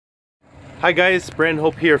Hi guys, Brandon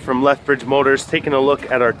Hope here from Lethbridge Motors, taking a look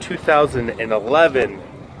at our 2011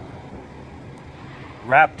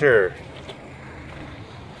 Raptor.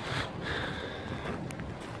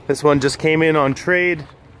 This one just came in on trade,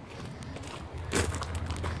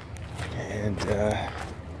 and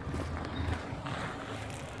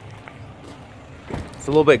it's a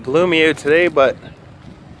little bit gloomy out today, but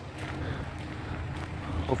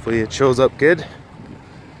hopefully it shows up good.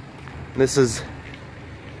 This is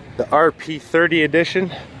the RP30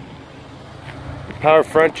 edition. Power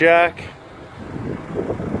front jack.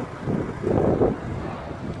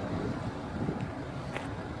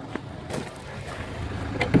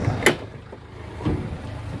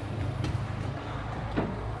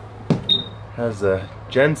 Has a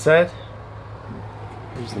gen set.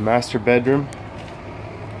 Here's the master bedroom.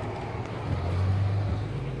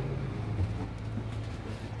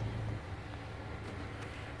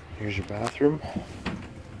 Here's your bathroom.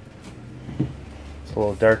 It's a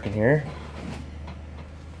little dark in here.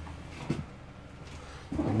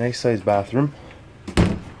 A nice sized bathroom.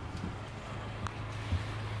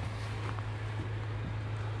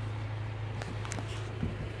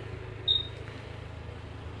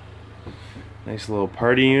 Nice little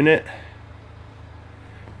party unit.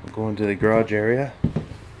 We'll go into the garage area.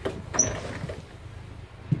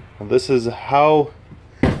 Well, this is how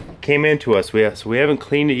it came into us. So we haven't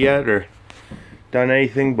cleaned it yet or done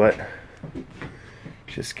anything, but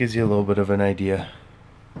just gives you a little bit of an idea.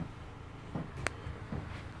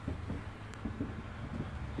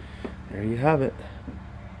 There you have it.